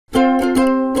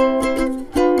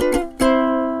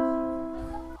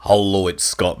Hello, it's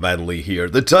Scott Manley here.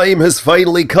 The time has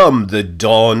finally come. The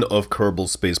dawn of Kerbal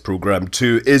Space Program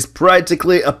 2 is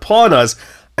practically upon us.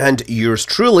 And yours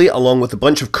truly, along with a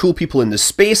bunch of cool people in the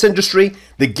space industry,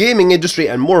 the gaming industry,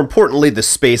 and more importantly, the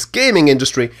space gaming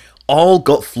industry, all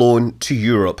got flown to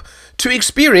Europe to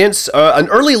experience an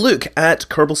early look at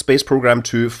Kerbal Space Program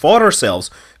 2 for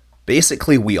ourselves.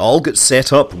 Basically, we all got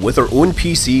set up with our own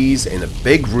PCs in a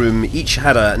big room. Each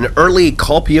had an early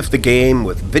copy of the game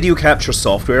with video capture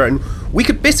software, and we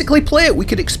could basically play it, we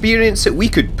could experience it, we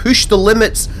could push the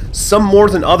limits, some more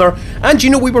than other. And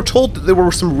you know, we were told that there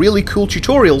were some really cool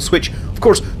tutorials, which, of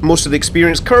course, most of the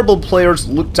experienced Kerbal players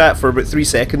looked at for about 3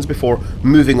 seconds before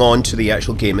moving on to the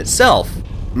actual game itself.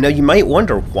 Now, you might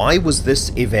wonder, why was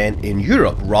this event in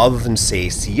Europe rather than, say,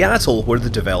 Seattle, where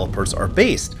the developers are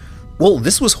based? Well,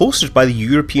 this was hosted by the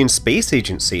European Space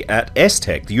Agency at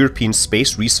ESTEC, the European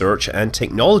Space Research and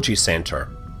Technology Centre.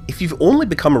 If you've only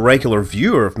become a regular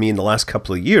viewer of me in the last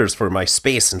couple of years for my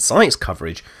space and science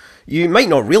coverage, you might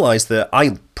not realise that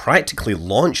I practically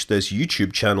launched this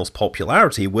YouTube channel's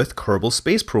popularity with Kerbal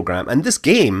Space Program, and this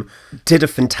game did a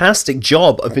fantastic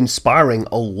job of inspiring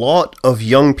a lot of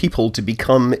young people to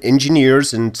become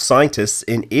engineers and scientists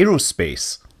in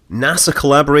aerospace. NASA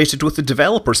collaborated with the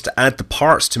developers to add the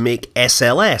parts to make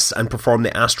SLS and perform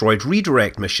the asteroid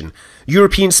redirect mission.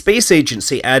 European Space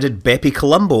Agency added Bepi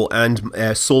Colombo and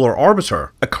Solar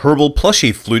Orbiter. A Kerbal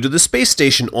plushie flew to the space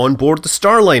station on board the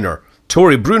Starliner.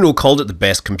 Tori Bruno called it the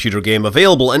best computer game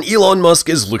available, and Elon Musk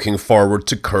is looking forward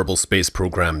to Kerbal Space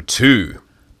Program 2.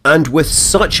 And with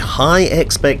such high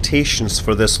expectations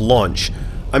for this launch,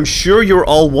 I'm sure you're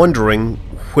all wondering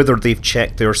whether they've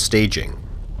checked their staging.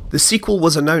 The sequel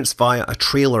was announced via a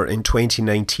trailer in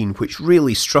 2019 which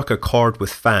really struck a chord with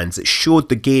fans. It showed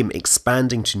the game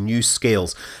expanding to new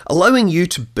scales, allowing you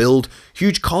to build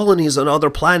huge colonies on other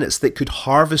planets that could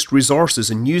harvest resources,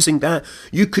 and using that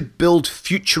you could build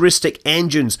futuristic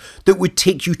engines that would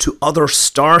take you to other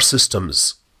star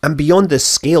systems. And beyond this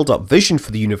scaled up vision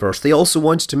for the universe, they also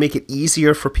wanted to make it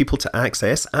easier for people to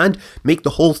access and make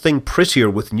the whole thing prettier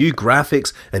with new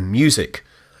graphics and music.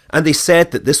 And they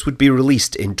said that this would be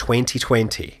released in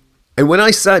 2020. And when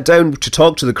I sat down to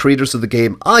talk to the creators of the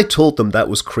game, I told them that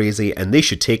was crazy and they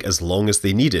should take as long as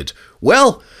they needed.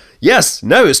 Well, yes,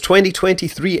 now it's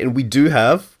 2023 and we do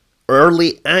have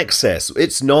early access.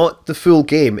 It's not the full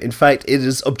game. In fact, it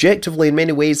is objectively in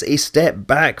many ways a step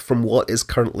back from what is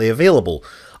currently available.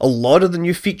 A lot of the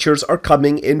new features are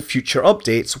coming in future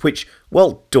updates which,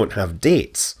 well, don't have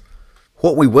dates.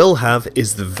 What we will have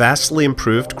is the vastly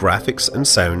improved graphics and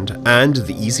sound, and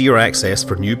the easier access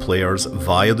for new players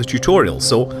via the tutorial.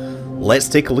 So let's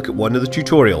take a look at one of the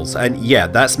tutorials, and yeah,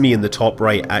 that's me in the top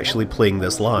right actually playing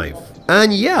this live.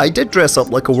 And yeah, I did dress up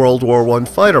like a World War I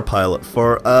fighter pilot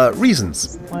for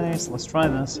reasons. Let's try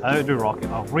this. How to do rocket?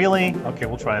 Oh, really? Okay,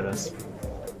 we'll try this.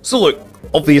 So look,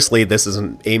 obviously this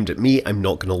isn't aimed at me. I'm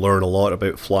not going to learn a lot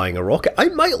about flying a rocket. I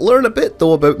might learn a bit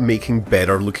though about making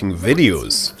better looking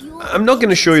videos. I'm not going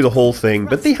to show you the whole thing,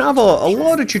 but they have a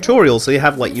lot of tutorials. They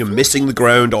have, like, you know, missing the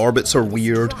ground, orbits are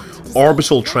weird,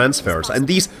 orbital transfers, and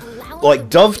these like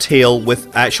dovetail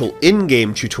with actual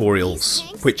in-game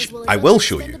tutorials, which I will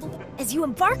show you. As you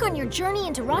embark on your journey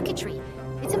into rocketry,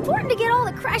 it's important to get all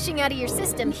the crashing out of your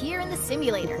system here in the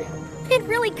simulator. It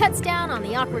really cuts down on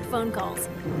the awkward phone calls.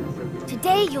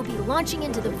 Today, you'll be launching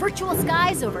into the virtual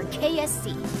skies over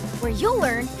KSC, where you'll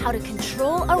learn how to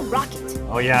control a rocket.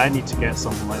 Oh yeah, I need to get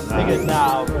something like that. Take it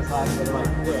now, because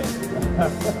I'm going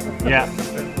to Yeah.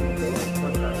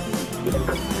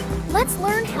 Let's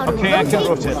learn how to Okay, I can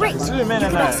rotate. rotate. Great. Zoom in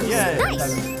and out. Awesome. Yeah.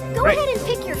 Nice. Go Great. ahead and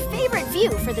pick your favorite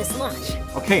view for this launch.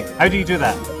 Okay, how do you do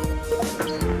that?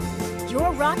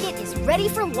 Your rocket is ready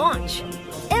for launch.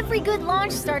 Every good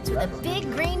launch starts with a big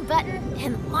green button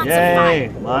and lots of Yay!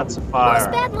 fire. Lots of Most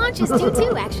fire. bad launches do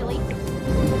too, actually.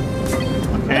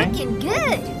 Okay. Looking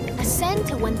good. Ascend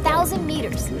to 1,000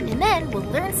 meters, and then we'll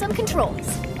learn some controls.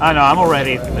 I know, I'm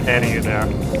already ahead of you there.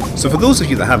 So for those of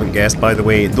you that haven't guessed, by the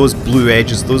way, those blue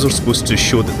edges, those are supposed to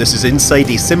show that this is inside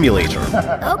a simulator.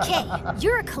 Okay,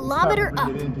 you're a kilometer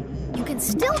up. You can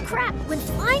still crap when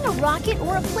flying a rocket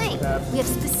or a plane. We have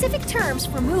specific terms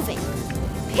for moving.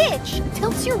 Pitch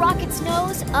tilts your rocket's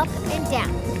nose up and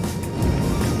down.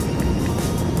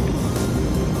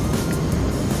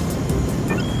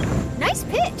 Nice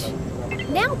pitch.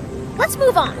 Now, let's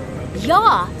move on.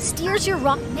 Yaw steers your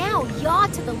rocket. Now, yaw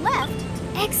to the left.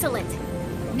 Excellent.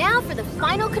 Now for the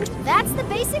final control. That's the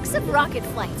basics of rocket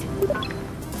flight.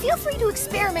 Feel free to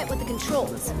experiment with the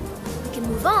controls. We can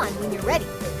move on when you're ready.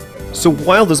 So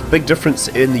while there's a big difference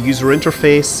in the user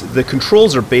interface, the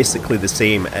controls are basically the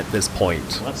same at this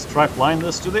point. Let's try flying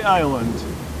this to the island.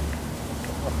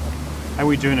 How are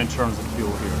we doing in terms of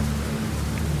fuel here?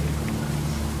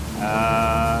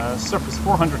 Surface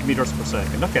 400 meters per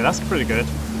second. Okay, that's pretty good.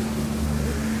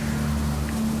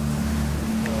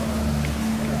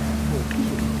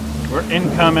 We're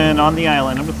incoming on the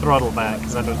island. I'm going to throttle back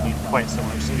because I don't need quite so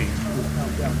much speed.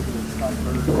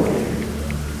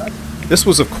 This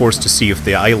was, of course, to see if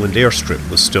the island airstrip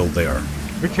was still there.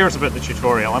 Who cares about the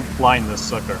tutorial? I'm flying this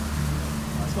sucker.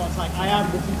 So it's like, I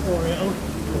am the tutorial.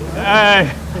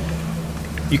 Hey!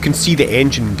 You can see the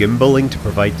engine gimbaling to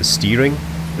provide the steering.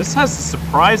 This has a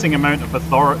surprising amount of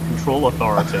control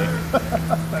authority,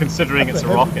 considering it's a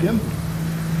rocket.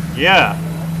 Yeah.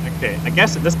 Okay, I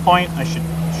guess at this point I should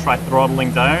try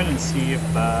throttling down and see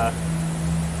if I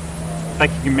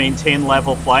can maintain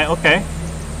level flight. Okay.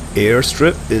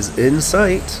 Airstrip is in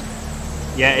sight.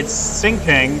 Yeah, it's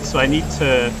sinking, so I need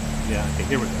to... Yeah, okay,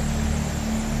 here we go.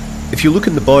 If you look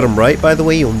in the bottom right, by the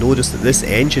way, you'll notice that this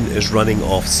engine is running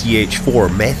off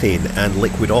CH4, methane, and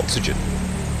liquid oxygen.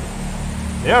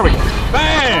 There we go. Well,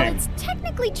 Bang! it's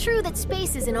technically true that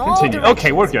space is in all Continue. directions.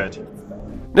 Okay, we're good.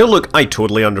 Now look, I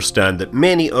totally understand that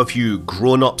many of you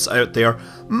grown-ups out there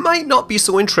might not be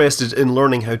so interested in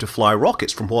learning how to fly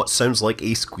rockets from what sounds like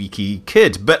a squeaky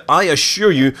kid, but I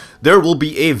assure you there will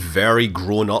be a very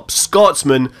grown-up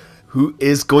Scotsman who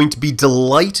is going to be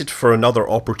delighted for another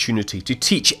opportunity to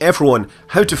teach everyone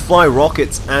how to fly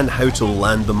rockets and how to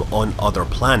land them on other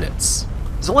planets.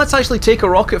 So let's actually take a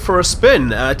rocket for a spin,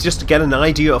 just to get an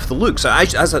idea of the look. So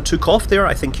as it took off there,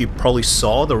 I think you probably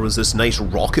saw there was this nice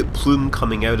rocket plume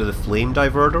coming out of the flame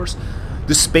diverters.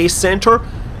 The Space Center,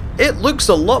 it looks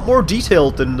a lot more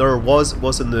detailed than there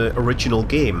was in the original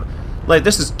game. Like,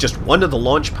 this is just one of the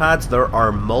launch pads. There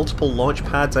are multiple launch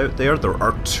pads out there. There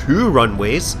are 2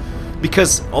 runways,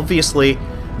 because obviously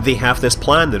they have this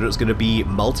plan that it's going to be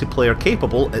multiplayer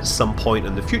capable at some point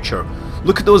in the future.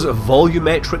 Look at those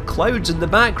volumetric clouds in the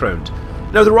background.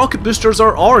 Now the rocket boosters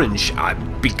are orange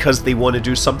because they want to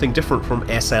do something different from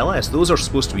SLS. Those are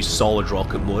supposed to be solid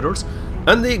rocket motors,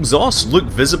 and the exhausts look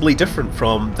visibly different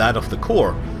from that of the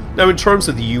core. Now in terms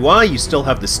of the UI, you still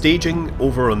have the staging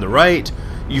over on the right.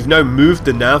 You've now moved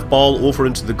the nav ball over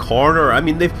into the corner. I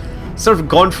mean, they've sort of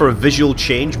gone for a visual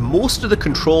change. Most of the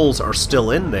controls are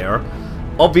still in there.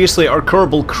 Obviously our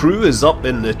Kerbal crew is up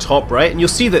in the top right, and you'll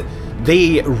see that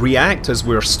they react as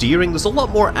we're steering. There's a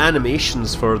lot more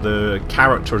animations for the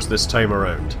characters this time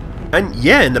around. And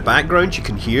yeah, in the background you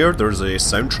can hear there's a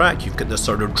soundtrack. You've got this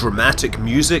sort of dramatic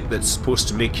music that's supposed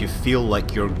to make you feel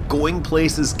like you're going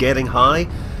places, getting high.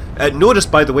 Notice,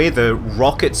 by the way, the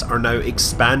rockets are now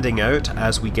expanding out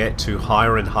as we get to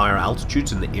higher and higher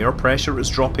altitudes and the air pressure is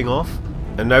dropping off.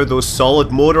 And now those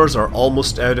solid motors are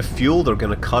almost out of fuel. They're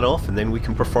going to cut off and then we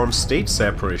can perform stage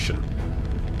separation.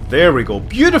 There we go.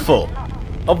 Beautiful!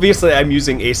 Obviously I'm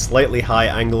using a slightly high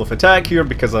angle of attack here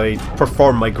because I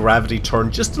performed my gravity turn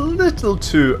just a little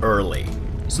too early.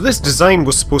 So this design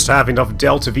was supposed to have enough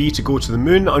delta V to go to the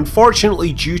moon.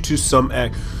 Unfortunately, due to some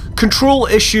control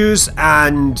issues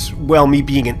and, well, me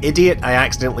being an idiot, I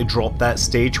accidentally dropped that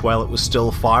stage while it was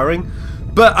still firing.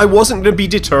 But I wasn't going to be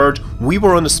deterred. We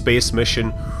were on a space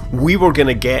mission. We were going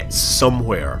to get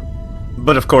somewhere.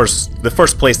 But of course, the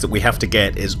first place that we have to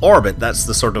get is orbit. That's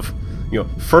the sort of,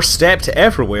 first step to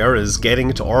everywhere is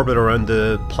getting to orbit around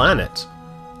the planet.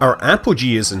 Our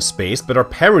apogee is in space, but our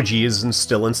perigee is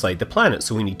still inside the planet,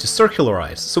 so we need to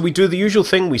circularize. So we do the usual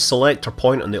thing, we select our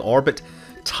point on the orbit,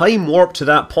 time warp to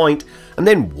that point, and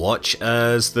then watch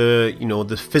as the,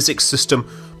 the physics system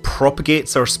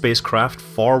propagates our spacecraft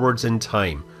forwards in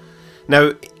time.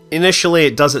 Now, initially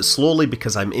it does it slowly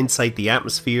because I'm inside the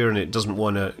atmosphere and it doesn't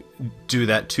want to do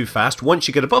that too fast. Once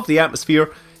you get above the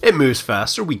atmosphere, it moves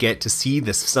faster. We get to see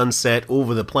the sunset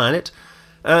over the planet,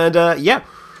 and yeah,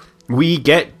 we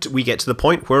get to the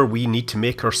point where we need to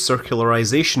make our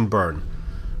circularization burn.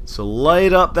 So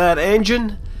light up that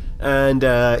engine, and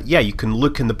yeah, you can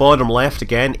look in the bottom left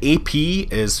again. AP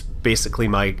is basically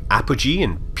my apogee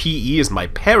and PE is my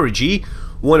perigee.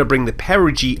 We want to bring the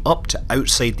perigee up to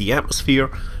outside the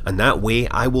atmosphere, and that way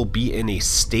I will be in a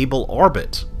stable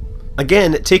orbit.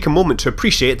 Again, take a moment to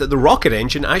appreciate that the rocket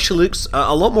engine actually looks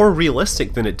a lot more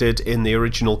realistic than it did in the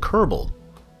original Kerbal.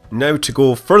 Now to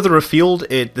go further afield,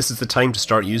 this is the time to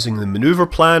start using the maneuver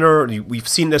planner. We've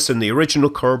seen this in the original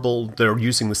Kerbal. They're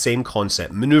using the same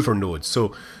concept, maneuver nodes.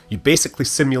 So you basically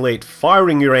simulate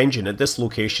firing your engine at this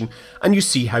location and you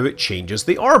see how it changes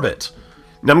the orbit.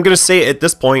 Now I'm going to say at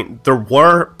this point, there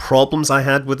were problems I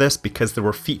had with this because there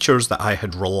were features that I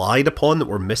had relied upon that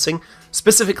were missing.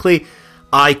 Specifically,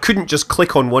 I couldn't just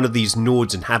click on one of these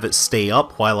nodes and have it stay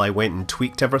up while I went and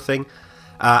tweaked everything.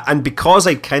 And because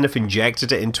I kind of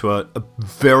injected it into a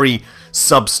very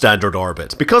substandard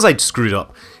orbit, because I'd screwed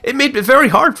up, it made it very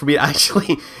hard for me to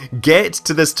actually get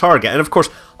to this target. And of course,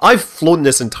 I've flown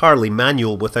this entirely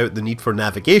manual without the need for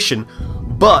navigation,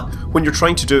 but when you're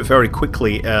trying to do it very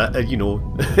quickly, you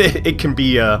know, it can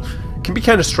be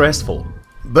kind of stressful.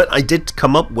 But I did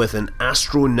come up with an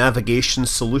astro navigation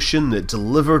solution that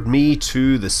delivered me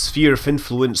to the sphere of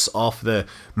influence of the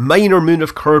minor moon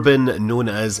of Kerbin known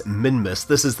as Minmus.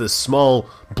 This is the small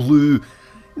blue,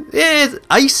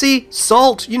 icy,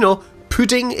 salt, you know,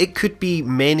 pudding. It could be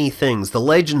many things. The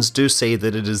legends do say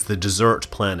that it is the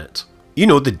dessert planet. You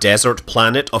know, the desert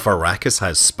planet of Arrakis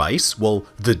has spice. Well,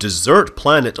 the dessert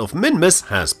planet of Minmus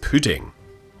has pudding.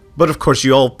 But of course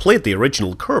you all played the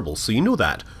original Kerbal, so you know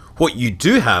that. What you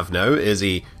do have now is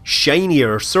a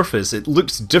shinier surface. It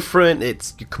looks different,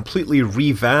 it's completely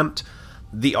revamped.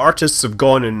 The artists have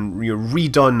gone and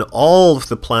redone all of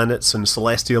the planets and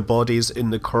celestial bodies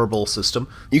in the Kerbal system.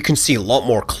 You can see a lot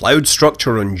more cloud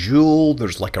structure on Jewel,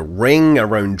 there's like a ring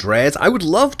around Dres. I would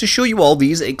love to show you all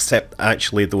these, except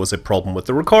actually there was a problem with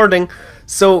the recording.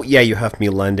 So yeah, you have me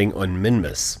landing on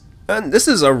Minmus. And this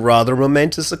is a rather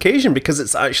momentous occasion because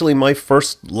it's actually my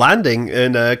first landing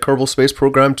in Kerbal Space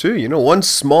Program 2. You know, one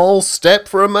small step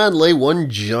for a manly, one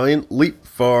giant leap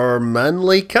for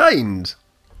manly kind.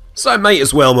 So I might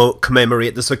as well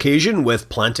commemorate this occasion with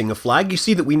planting a flag. You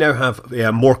see that we now have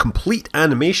a more complete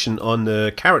animation on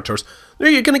the characters. Now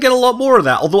you're going to get a lot more of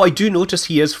that, although I do notice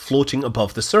he is floating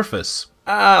above the surface.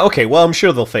 Okay, well I'm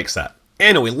sure they'll fix that.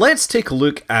 Anyway, let's take a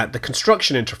look at the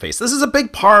construction interface. This is a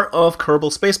big part of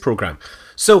Kerbal Space Program.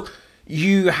 So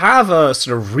you have a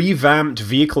sort of revamped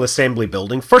vehicle assembly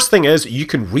building. First thing is you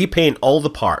can repaint all the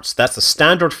parts. That's a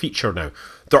standard feature now.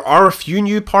 There are a few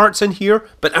new parts in here,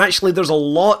 but actually there's a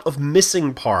lot of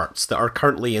missing parts that are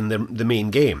currently in the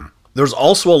main game. There's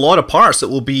also a lot of parts that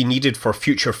will be needed for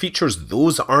future features.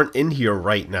 Those aren't in here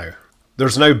right now.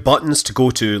 There's now buttons to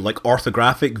go to like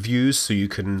orthographic views so you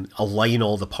can align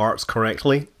all the parts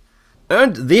correctly.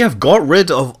 And they have got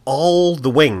rid of all the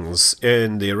wings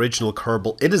in the original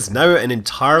Kerbal. It is now an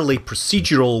entirely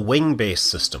procedural wing-based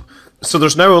system. So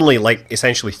there's now only like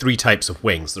essentially 3 types of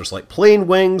wings. There's like plain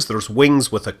wings, there's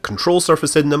wings with a control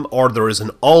surface in them, or there is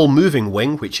an all-moving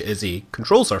wing which is a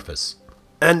control surface.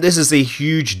 And this is a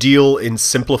huge deal in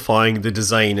simplifying the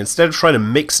design. Instead of trying to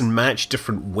mix and match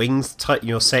different wings,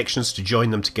 sections to join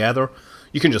them together,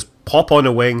 you can just pop on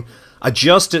a wing,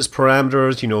 adjust its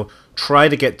parameters, try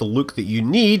to get the look that you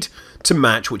need to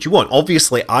match what you want.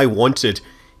 Obviously, I wanted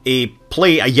a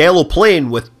yellow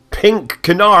plane with pink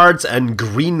canards and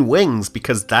green wings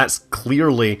because that's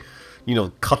clearly,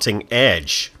 cutting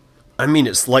edge. I mean,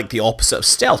 it's like the opposite of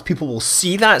stealth. People will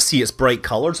see that, see its bright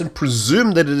colours, and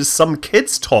presume that it is some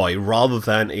kid's toy rather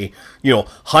than a,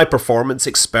 high-performance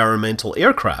experimental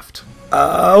aircraft.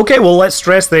 Okay, well, let's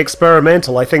stress the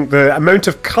experimental. I think the amount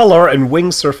of colour and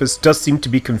wing surface does seem to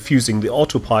be confusing the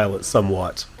autopilot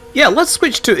somewhat. Yeah, let's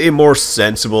switch to a more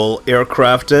sensible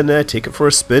aircraft and take it for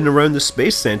a spin around the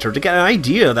Space Center to get an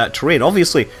idea of that terrain.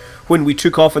 Obviously, when we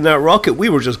took off in that rocket, we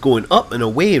were just going up and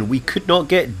away and we could not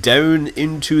get down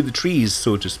into the trees,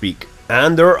 so to speak.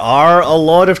 And there are a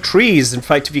lot of trees. In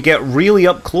fact, if you get really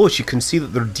up close, you can see that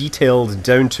they're detailed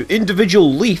down to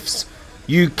individual leaves.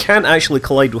 You can't actually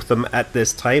collide with them at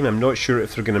this time. I'm not sure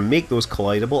if they're going to make those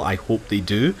collidable. I hope they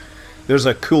do. There's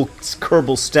a cool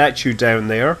Kerbal statue down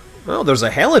there. Well, there's a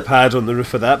helipad on the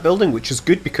roof of that building, which is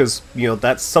good because,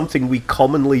 that's something we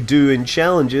commonly do in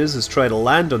challenges, is try to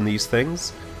land on these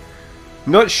things.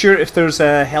 Not sure if there's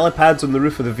helipads on the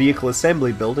roof of the vehicle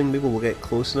assembly building. Maybe we'll get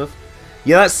close enough.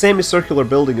 Yeah, that semicircular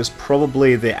building is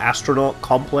probably the astronaut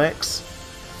complex.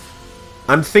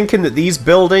 I'm thinking that these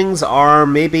buildings are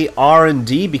maybe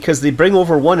R&D because they bring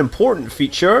over one important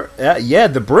feature. Yeah,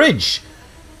 the bridge.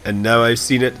 And now I've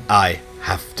seen it, I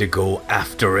have to go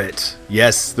after it.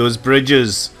 Yes, those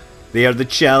bridges. They are the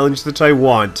challenge that I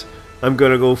want. I'm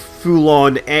gonna go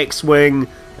full-on X-Wing,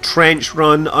 trench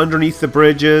run underneath the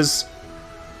bridges.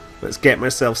 Let's get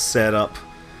myself set up.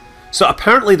 So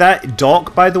apparently that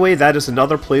dock, by the way, that is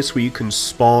another place where you can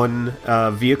spawn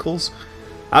vehicles.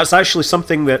 That's actually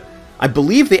something that I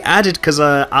believe they added because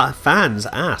fans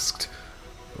asked.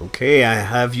 Okay, I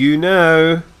have you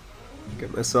now.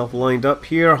 Get myself lined up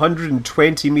here.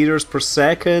 120 meters per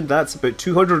second. That's about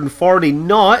 240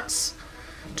 knots.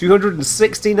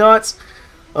 260 knots.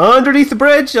 Underneath the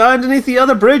bridge, underneath the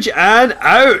other bridge, and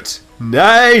out.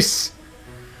 Nice.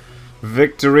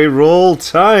 Victory roll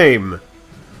time.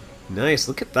 Nice,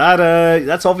 look at that.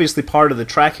 That's obviously part of the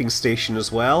tracking station as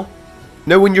well.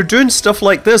 Now when you're doing stuff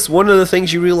like this, one of the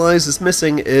things you realise is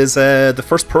missing is the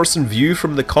first person view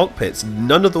from the cockpits.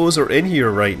 None of those are in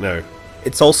here right now.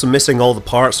 It's also missing all the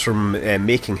parts from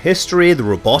making history, the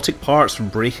robotic parts from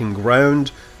breaking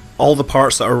ground, all the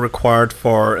parts that are required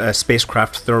for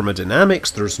spacecraft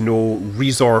thermodynamics. There's no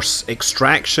resource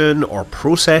extraction or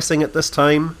processing at this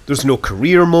time. There's no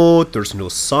career mode, there's no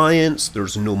science,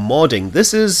 there's no modding.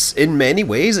 This is in many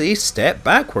ways a step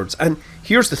backwards. And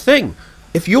here's the thing.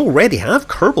 If you already have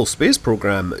Kerbal Space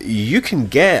Program, you can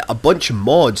get a bunch of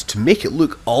mods to make it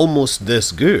look almost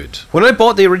this good. When I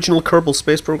bought the original Kerbal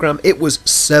Space Program, it was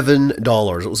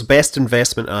 $7. It was the best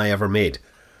investment I ever made.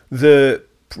 The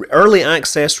early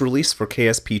access release for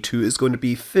KSP2 is going to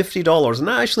be $50, and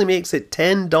that actually makes it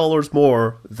 $10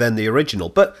 more than the original.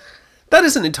 But that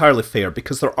isn't entirely fair,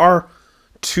 because there are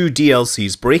two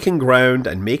DLCs, Breaking Ground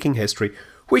and Making History,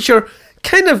 which are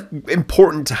kind of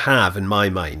important to have in my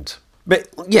mind. But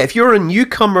yeah, if you're a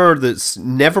newcomer that's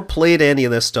never played any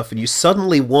of this stuff and you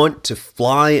suddenly want to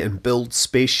fly and build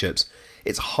spaceships,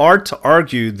 it's hard to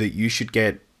argue that you should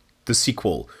get the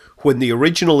sequel. When the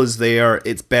original is there,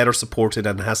 it's better supported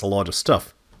and has a lot of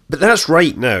stuff. But that's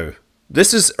right now.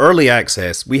 This is early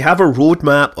access. We have a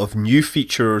roadmap of new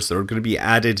features that are going to be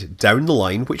added down the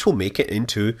line, which will make it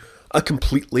into a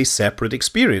completely separate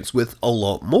experience with a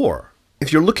lot more.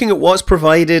 If you're looking at what's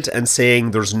provided and saying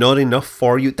there's not enough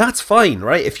for you, that's fine,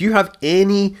 right? If you have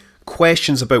any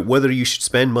questions about whether you should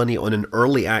spend money on an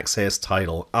early access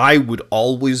title, I would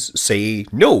always say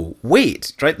no,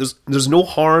 wait, right? There's no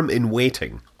harm in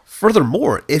waiting.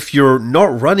 Furthermore, if you're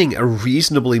not running a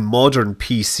reasonably modern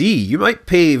PC, you might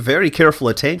pay very careful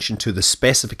attention to the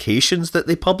specifications that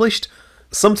they published.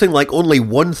 Something like only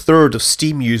 1/3 of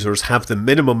Steam users have the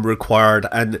minimum required,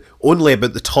 and only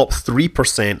about the top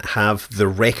 3% have the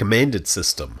recommended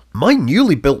system. My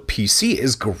newly built PC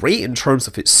is great in terms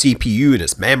of its CPU and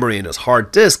its memory and its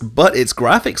hard disk, but its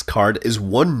graphics card is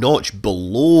one notch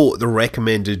below the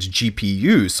recommended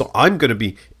GPU, so I'm going to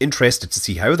be interested to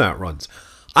see how that runs.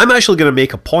 I'm actually going to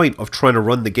make a point of trying to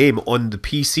run the game on the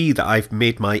PC that I've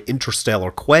made my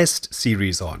Interstellar Quest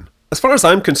series on. As far as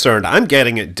I'm concerned, I'm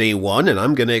getting it day one and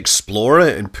I'm going to explore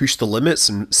it and push the limits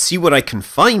and see what I can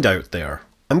find out there.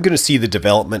 I'm going to see the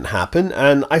development happen,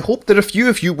 and I hope that a few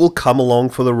of you will come along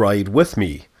for the ride with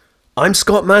me. I'm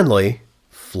Scott Manley.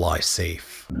 Fly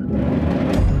safe.